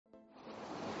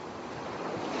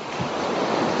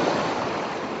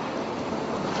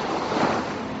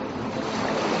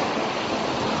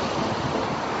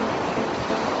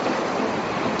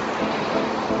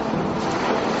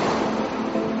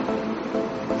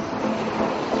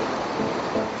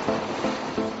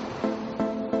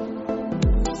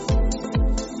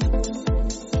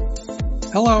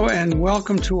Hello and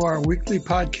welcome to our weekly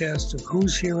podcast of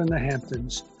Who's Here in the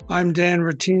Hamptons. I'm Dan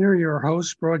Ratiner, your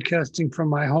host, broadcasting from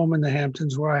my home in the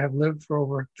Hamptons, where I have lived for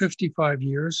over 55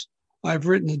 years. I've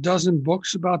written a dozen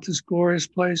books about this glorious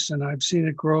place, and I've seen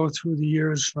it grow through the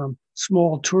years from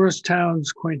small tourist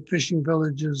towns, quaint fishing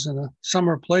villages, and a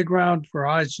summer playground for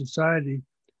high society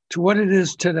to what it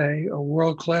is today, a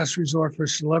world-class resort for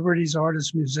celebrities,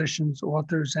 artists, musicians,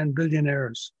 authors, and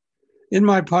billionaires. In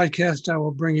my podcast, I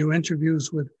will bring you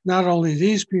interviews with not only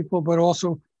these people, but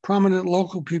also prominent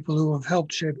local people who have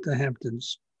helped shape the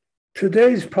Hamptons.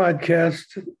 Today's podcast,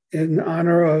 in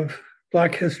honor of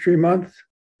Black History Month,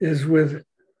 is with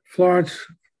Florence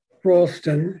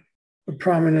Ralston, a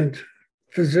prominent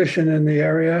physician in the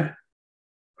area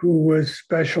who was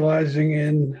specializing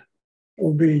in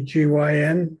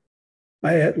OB/GYN.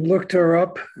 I had looked her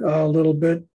up a little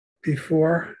bit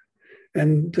before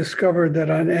and discovered that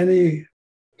on any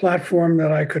platform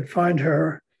that I could find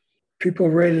her, people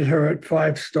rated her at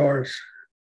 5 stars,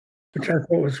 which I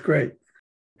thought was great.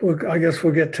 Well, I guess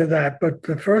we'll get to that. But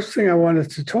the first thing I wanted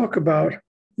to talk about,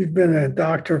 you've been a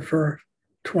doctor for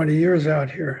 20 years out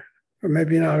here, or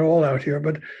maybe not all out here,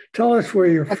 but tell us where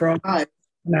you're from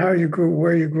and how you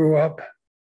where you grew up.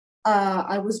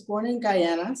 I was born in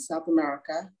Guyana, South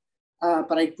America,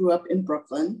 but I grew up in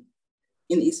Brooklyn,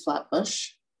 in East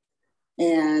Flatbush.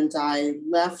 And I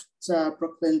left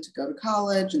Brooklyn to go to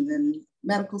college and then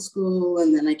medical school.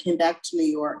 And then I came back to New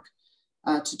York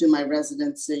to do my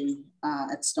residency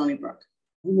at Stony Brook.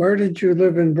 Where did you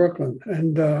live in Brooklyn?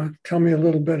 And tell me a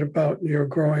little bit about your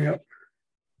growing up.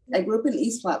 I grew up in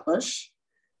East Flatbush.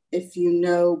 If you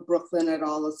know Brooklyn at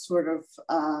all, it's sort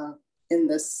of in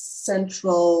the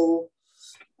central,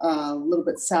 little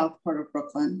bit south part of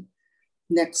Brooklyn,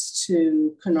 next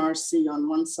to Canarsie on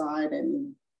one side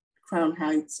and Crown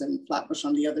Heights and Flatbush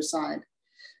on the other side.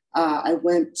 I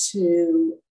went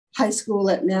to high school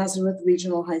at Nazareth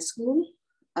Regional High School,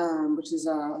 which is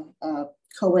a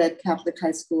co-ed Catholic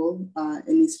high school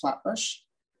in East Flatbush,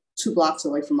 2 blocks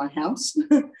away from my house.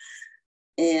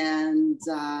 And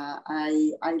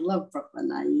I love Brooklyn.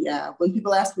 When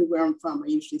people ask me where I'm from, I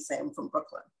usually say I'm from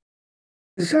Brooklyn.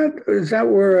 Is that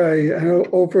where an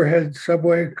overhead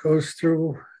subway goes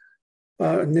through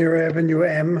near Avenue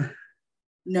M?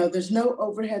 No, there's no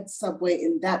overhead subway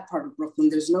in that part of Brooklyn.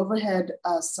 There's an overhead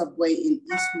subway in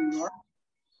East New York,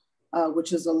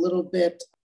 which is a little bit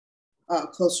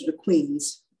closer to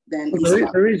Queens than East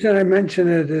Flatbush. The reason I mention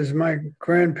it is my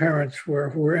grandparents who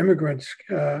were immigrants,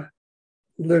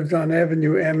 lived on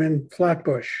Avenue M in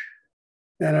Flatbush.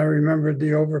 And I remembered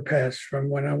the overpass from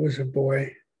when I was a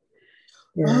boy.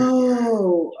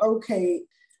 Oh, okay.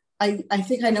 I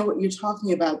think I know what you're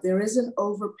talking about. There is an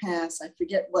overpass. I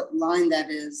forget what line that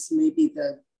is, maybe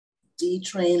the D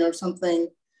train or something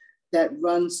that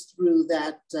runs through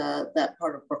that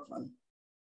part of Brooklyn.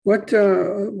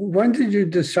 When did you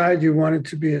decide you wanted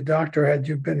to be a doctor? Had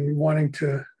you been wanting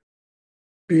to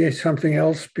be something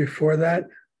else before that?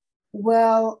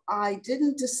 Well, I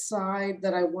didn't decide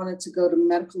that I wanted to go to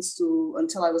medical school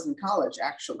until I was in college,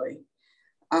 actually.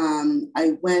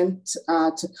 I went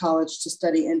to college to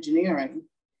study engineering.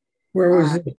 Where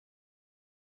was it?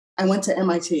 I went to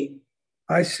MIT.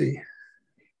 I see.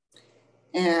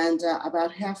 And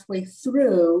about halfway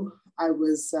through, I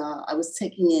was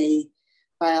taking a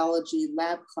biology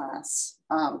lab class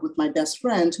with my best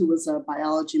friend, who was a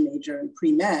biology major in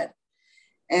pre-med.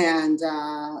 And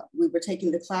we were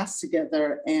taking the class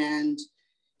together, and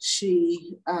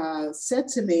she said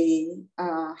to me,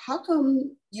 how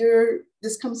come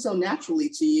this comes so naturally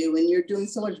to you and you're doing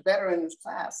so much better in this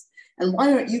class? And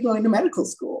why aren't you going to medical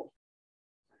school?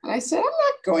 And I said, I'm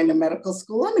not going to medical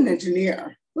school. I'm an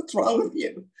engineer. What's wrong with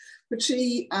you? But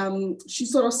she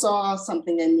sort of saw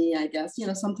something in me, I guess. You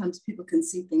know, sometimes people can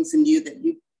see things in you that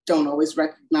you don't always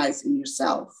recognize in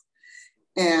yourself.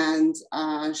 And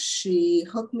she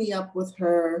hooked me up with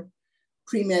her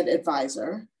pre-med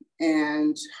advisor.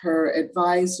 And her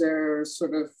advisor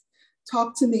sort of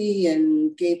talked to me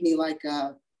and gave me like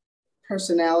a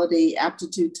personality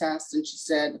aptitude test. And she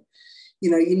said,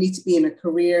 you know, you need to be in a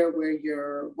career where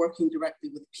you're working directly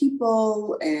with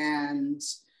people and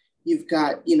you've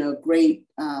got, you know, great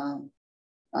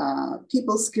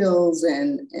people skills.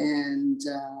 And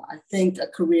I think a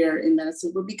career in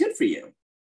medicine would be good for you.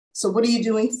 So what are you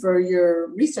doing for your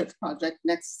research project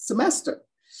next semester?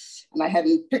 And I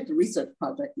hadn't picked a research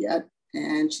project yet.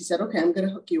 And she said, okay, I'm going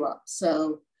to hook you up.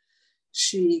 So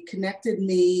she connected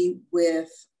me with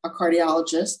a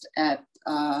cardiologist at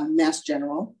Mass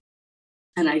General.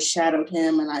 And I shadowed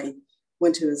him and I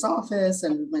went to his office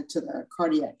and we went to the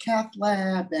cardiac cath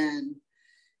lab. And,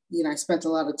 I spent a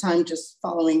lot of time just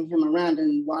following him around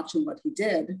and watching what he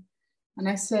did. And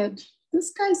I said,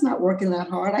 this guy's not working that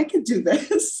hard. I could do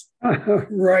this.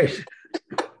 Right.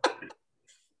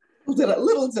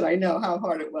 Little did I know how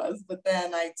hard it was. But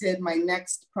then I did my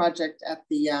next project at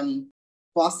the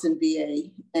Boston VA,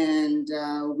 and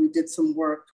we did some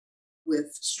work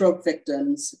with stroke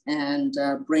victims and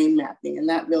brain mapping. And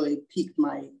that really piqued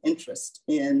my interest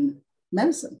in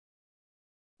medicine.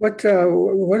 What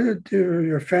did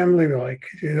your family like?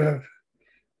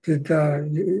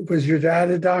 Was your dad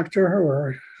a doctor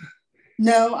or?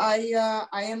 No, I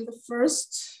am the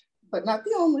first, but not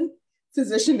the only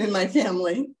physician in my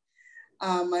family.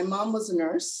 My mom was a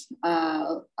nurse,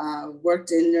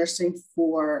 worked in nursing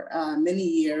for many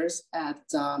years at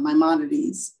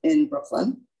Maimonides in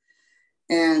Brooklyn.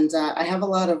 And I have a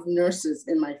lot of nurses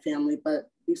in my family, but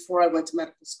before I went to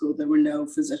medical school, there were no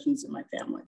physicians in my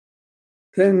family.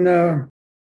 Then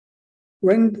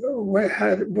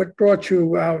what brought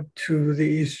you out to the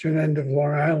eastern end of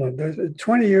Long Island?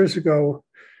 20 years ago,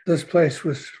 this place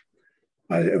was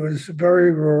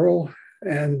very rural,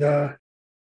 and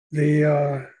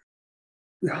the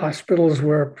hospitals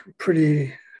were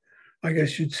pretty, I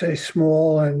guess you'd say,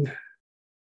 small. And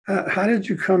how did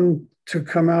you come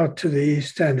out to the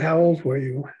East End? How old were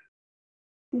you?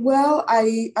 Well,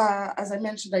 as I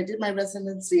mentioned, I did my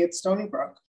residency at Stony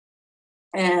Brook,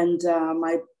 and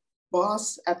my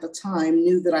boss at the time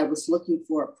knew that I was looking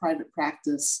for a private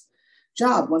practice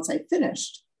job once I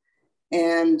finished.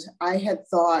 And I had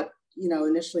thought,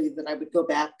 initially that I would go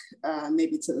back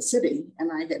maybe to the city. And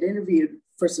I had interviewed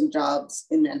for some jobs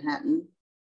in Manhattan.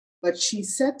 But she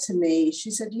said to me,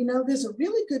 there's a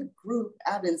really good group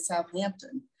out in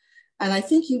Southampton. And I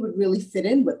think you would really fit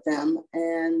in with them,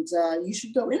 and you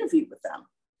should go interview with them.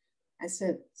 I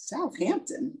said,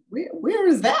 Southampton? Where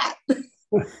is that?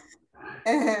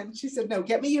 And she said, no,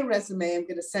 get me your resume. I'm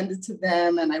going to send it to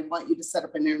them, and I want you to set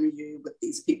up an interview with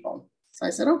these people. So I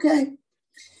said, okay.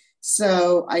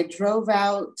 So I drove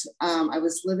out. I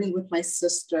was living with my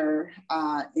sister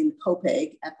in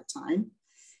Copiague at the time.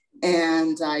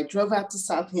 And I drove out to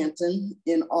Southampton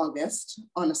in August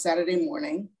on a Saturday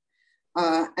morning,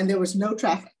 and there was no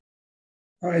traffic.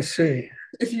 I see.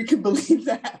 If you can believe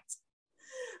that.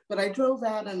 But I drove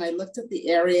out and I looked at the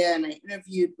area, and I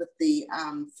interviewed with the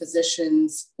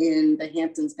physicians in the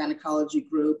Hamptons Gynecology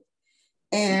Group.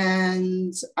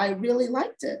 And I really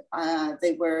liked it.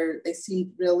 They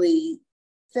seemed really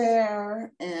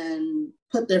fair and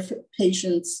put their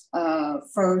patients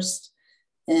first.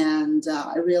 And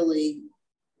I really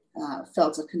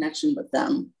felt a connection with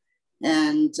them.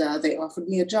 And they offered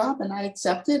me a job, and I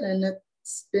accepted, and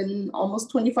it's been almost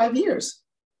 25 years.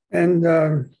 And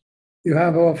you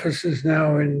have offices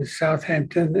now in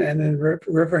Southampton and in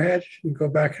Riverhead. You go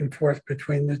back and forth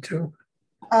between the two?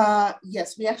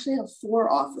 Yes, we actually have 4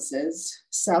 offices: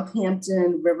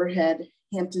 Southampton, Riverhead,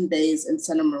 Hampton Bays, and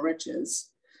Center Moriches.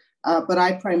 But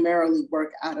I primarily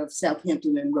work out of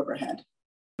Southampton and Riverhead.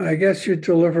 I guess you've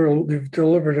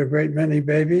delivered a great many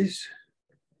babies.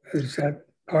 Is that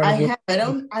part of it?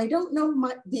 I don't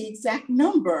know the exact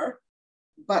number,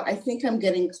 but I think I'm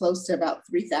getting close to about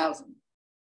 3,000.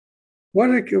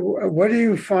 What do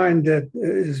you find that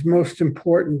is most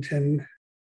important in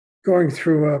going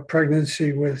through a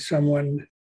pregnancy with someone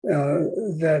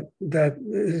that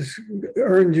has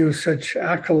earned you such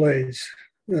accolades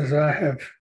as I have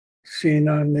seen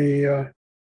in the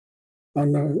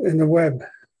web?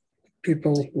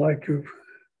 People like you.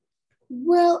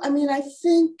 Well, I mean, I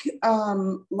think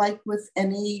like with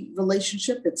any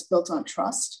relationship, it's built on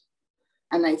trust.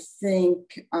 And I think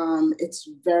it's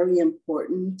very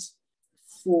important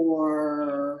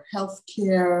for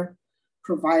healthcare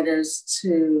providers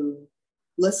to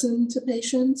listen to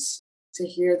patients, to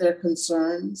hear their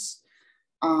concerns,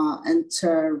 and to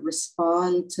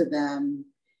respond to them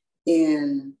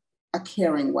in a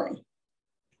caring way.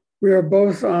 We are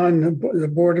both on the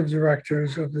board of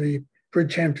directors of the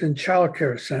Bridgehampton Child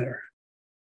Care Center.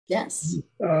 Yes.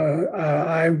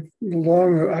 I've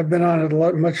been on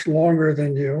it much longer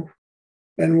than you.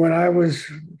 And when I was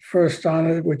first on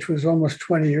it, which was almost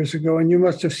 20 years ago, and you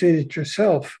must have seen it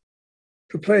yourself,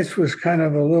 the place was kind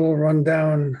of a little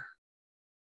rundown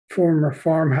former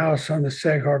farmhouse on the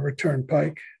Sag Harbor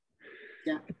Turnpike.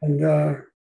 Yeah. And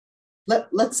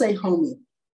let's say homey.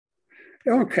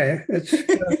 Okay.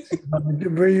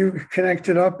 Were you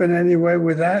connected up in any way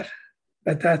with that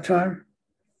at that time?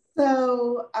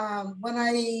 So when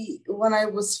I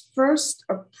was first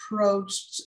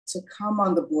approached to come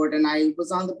on the board, and I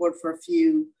was on the board for a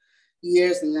few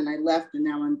years, and then I left, and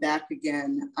now I'm back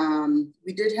again.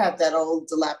 We did have that old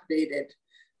dilapidated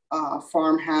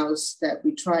farmhouse that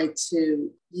we try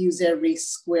to use every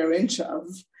square inch of,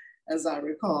 as I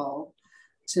recall,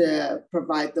 to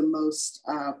provide the most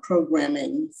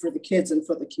programming for the kids and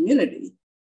for the community.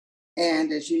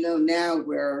 And as you know, now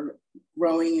we're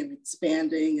growing and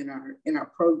expanding in our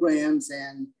programs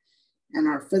and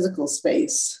our physical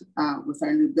space with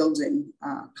our new building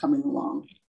coming along.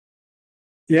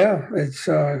 Yeah, it's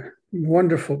a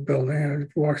wonderful building.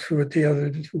 I walked through it the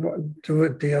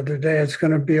other day. It's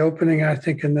going to be opening, I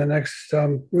think, in the next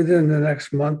within the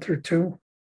next month or two.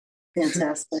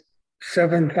 Fantastic.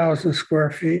 7,000 square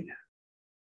feet,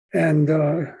 and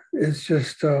it's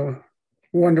just a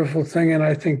wonderful thing. And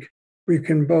I think we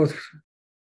can both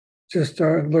just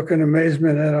look in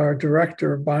amazement at our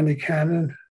director, Bonnie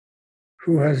Cannon,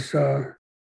 who has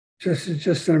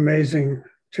just an amazing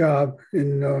job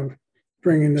in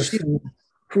bringing this thing.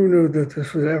 Who knew that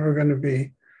this was ever going to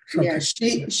be something? Yeah,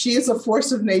 she is a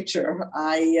force of nature.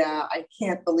 I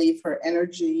can't believe her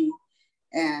energy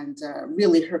and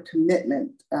really her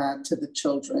commitment to the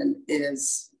children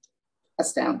is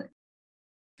astounding.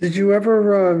 Did you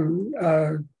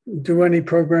ever do any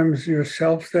programs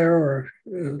yourself there, or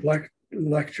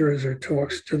lectures or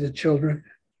talks to the children?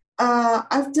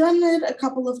 I've done it a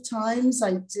couple of times.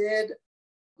 I did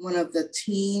one of the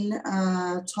teen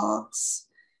talks,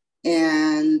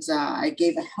 and I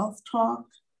gave a health talk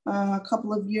a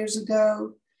couple of years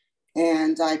ago,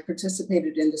 and I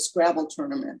participated in the Scrabble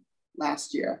tournament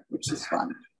last year, which is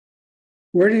fun.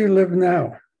 Where do you live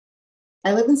now?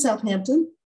 I live in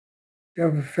Southampton. Do you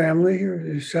have a family here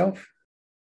yourself?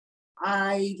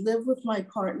 I live with my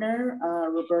partner,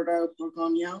 Roberto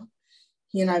Borgogno.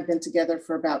 He and I have been together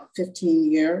for about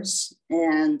 15 years,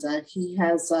 and he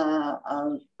has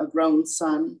a grown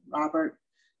son, Robert,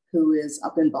 who is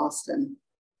up in Boston.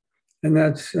 And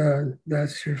that's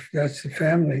the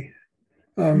family.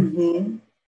 Mm-hmm.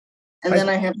 And then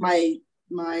I have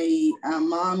my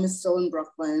mom is still in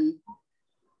Brooklyn.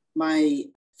 My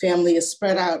family is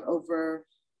spread out over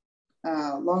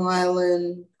Long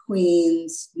Island,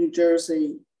 Queens, New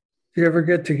Jersey. Do you ever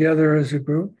get together as a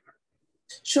group?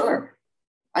 Sure.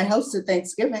 I hosted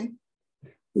Thanksgiving.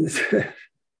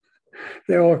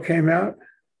 They all came out?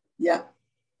 Yeah.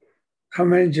 How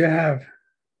many did you have?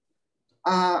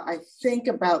 I think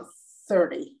about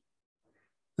 30.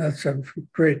 That's a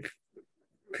great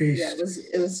feast. Yeah,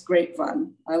 it was great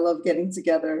fun. I love getting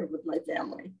together with my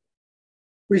family.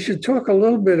 We should talk a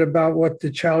little bit about what the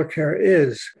childcare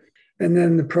is, and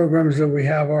then the programs that we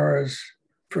have are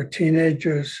for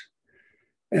teenagers.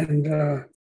 And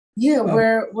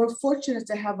we're fortunate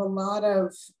to have a lot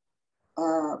of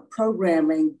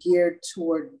programming geared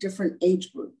toward different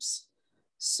age groups.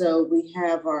 So we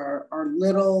have our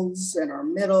littles and our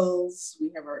middles,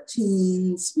 we have our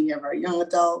teens, we have our young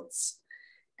adults,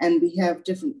 and we have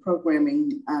different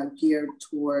programming geared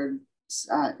towards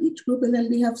each group. And then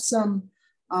we have some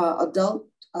adult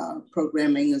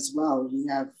programming as well. We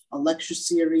have a lecture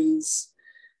series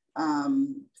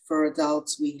for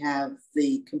adults. We have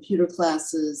the computer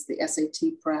classes, the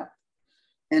SAT prep,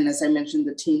 and as I mentioned,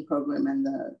 the teen program and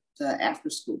the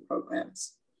after-school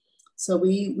programs. So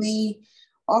we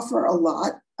offer a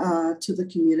lot to the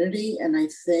community, and I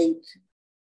think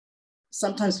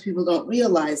sometimes people don't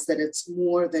realize that it's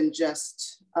more than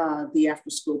just the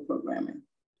after-school programming.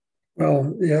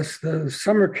 Well, yes, the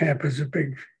summer camp is a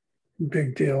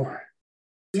big deal.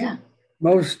 Yeah.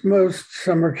 Most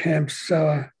summer camps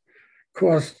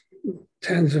cost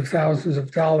tens of thousands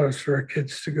of dollars for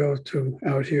kids to go to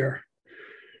out here.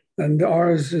 And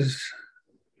ours is,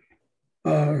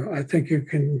 I think you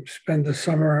can spend the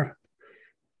summer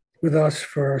with us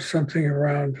for something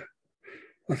around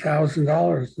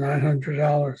 $1,000,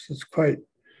 $900. It's quite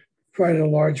a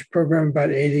large program,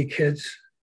 about 80 kids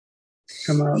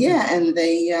come out. Yeah, and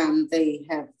they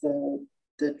have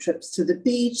the trips to the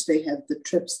beach, they have the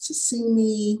trips to see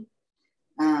me,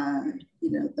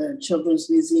 the Children's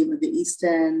Museum of the East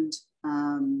End.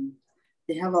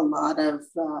 They have a lot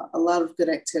of good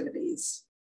activities.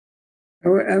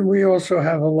 And we also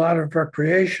have a lot of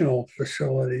recreational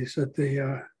facilities at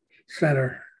the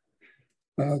center.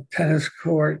 Tennis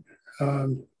court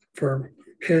for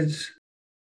kids.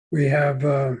 We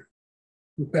have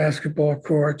basketball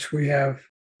courts. We have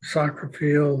soccer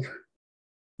field.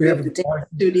 We have a dance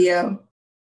studio.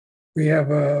 We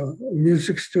have a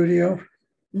music studio.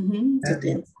 Mm-hmm. It's a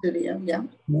dance studio, yeah.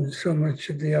 So much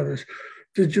of the others.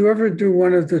 Did you ever do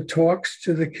one of the talks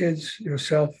to the kids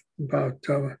yourself about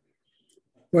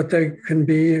what they can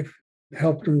be,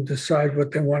 help them decide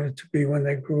what they wanted to be when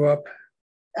they grew up?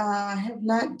 I have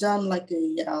not done like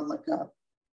a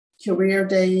career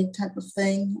day type of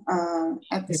thing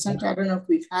at the center. I don't know if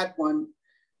we've had one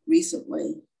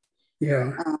recently.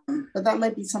 Yeah. But that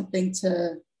might be something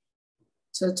to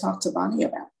talk to Bonnie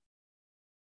about.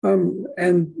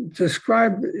 And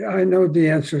describe, I know the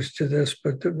answers to this,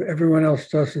 but everyone else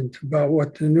doesn't, about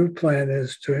what the new plan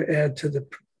is to add to the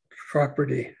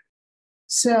property.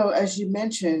 So as you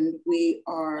mentioned, we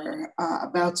are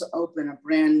about to open a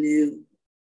brand new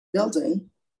building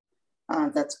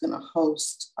that's going to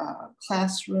host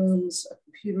classrooms, a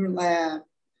computer lab.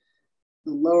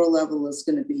 The lower level is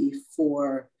going to be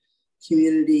for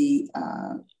community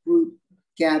group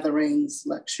gatherings,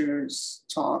 lectures,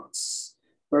 talks,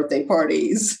 birthday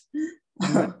parties,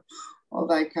 all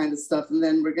that kind of stuff. And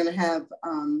then we're going to have,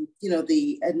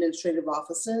 the administrative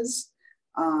offices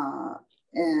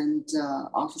and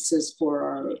offices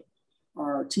for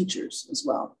our teachers as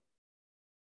well.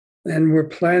 And we're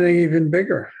planning even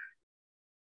bigger.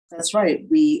 That's right.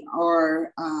 We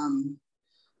are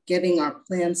getting our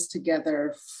plans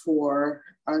together for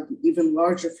an even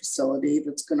larger facility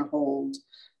that's going to hold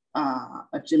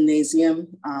a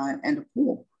gymnasium and a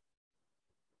pool.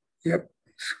 Yep,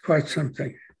 it's quite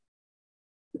something.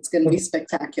 It's going to be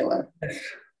spectacular. Yes.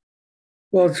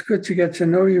 Well, it's good to get to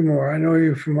know you more. I know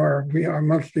you from our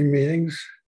monthly meetings.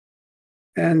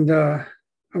 And I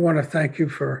want to thank you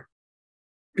for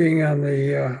being on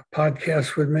the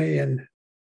podcast with me. And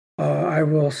I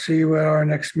will see you at our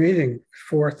next meeting,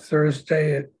 fourth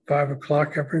Thursday at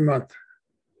 5:00 every month.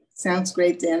 Sounds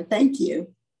great, Dan. Thank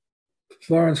you.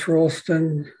 Florence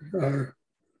Rolston,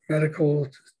 medical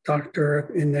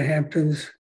doctor in the Hamptons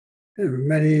in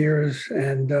many years.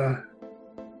 And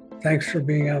thanks for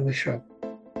being on the show.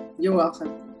 You're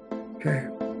welcome.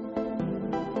 Okay.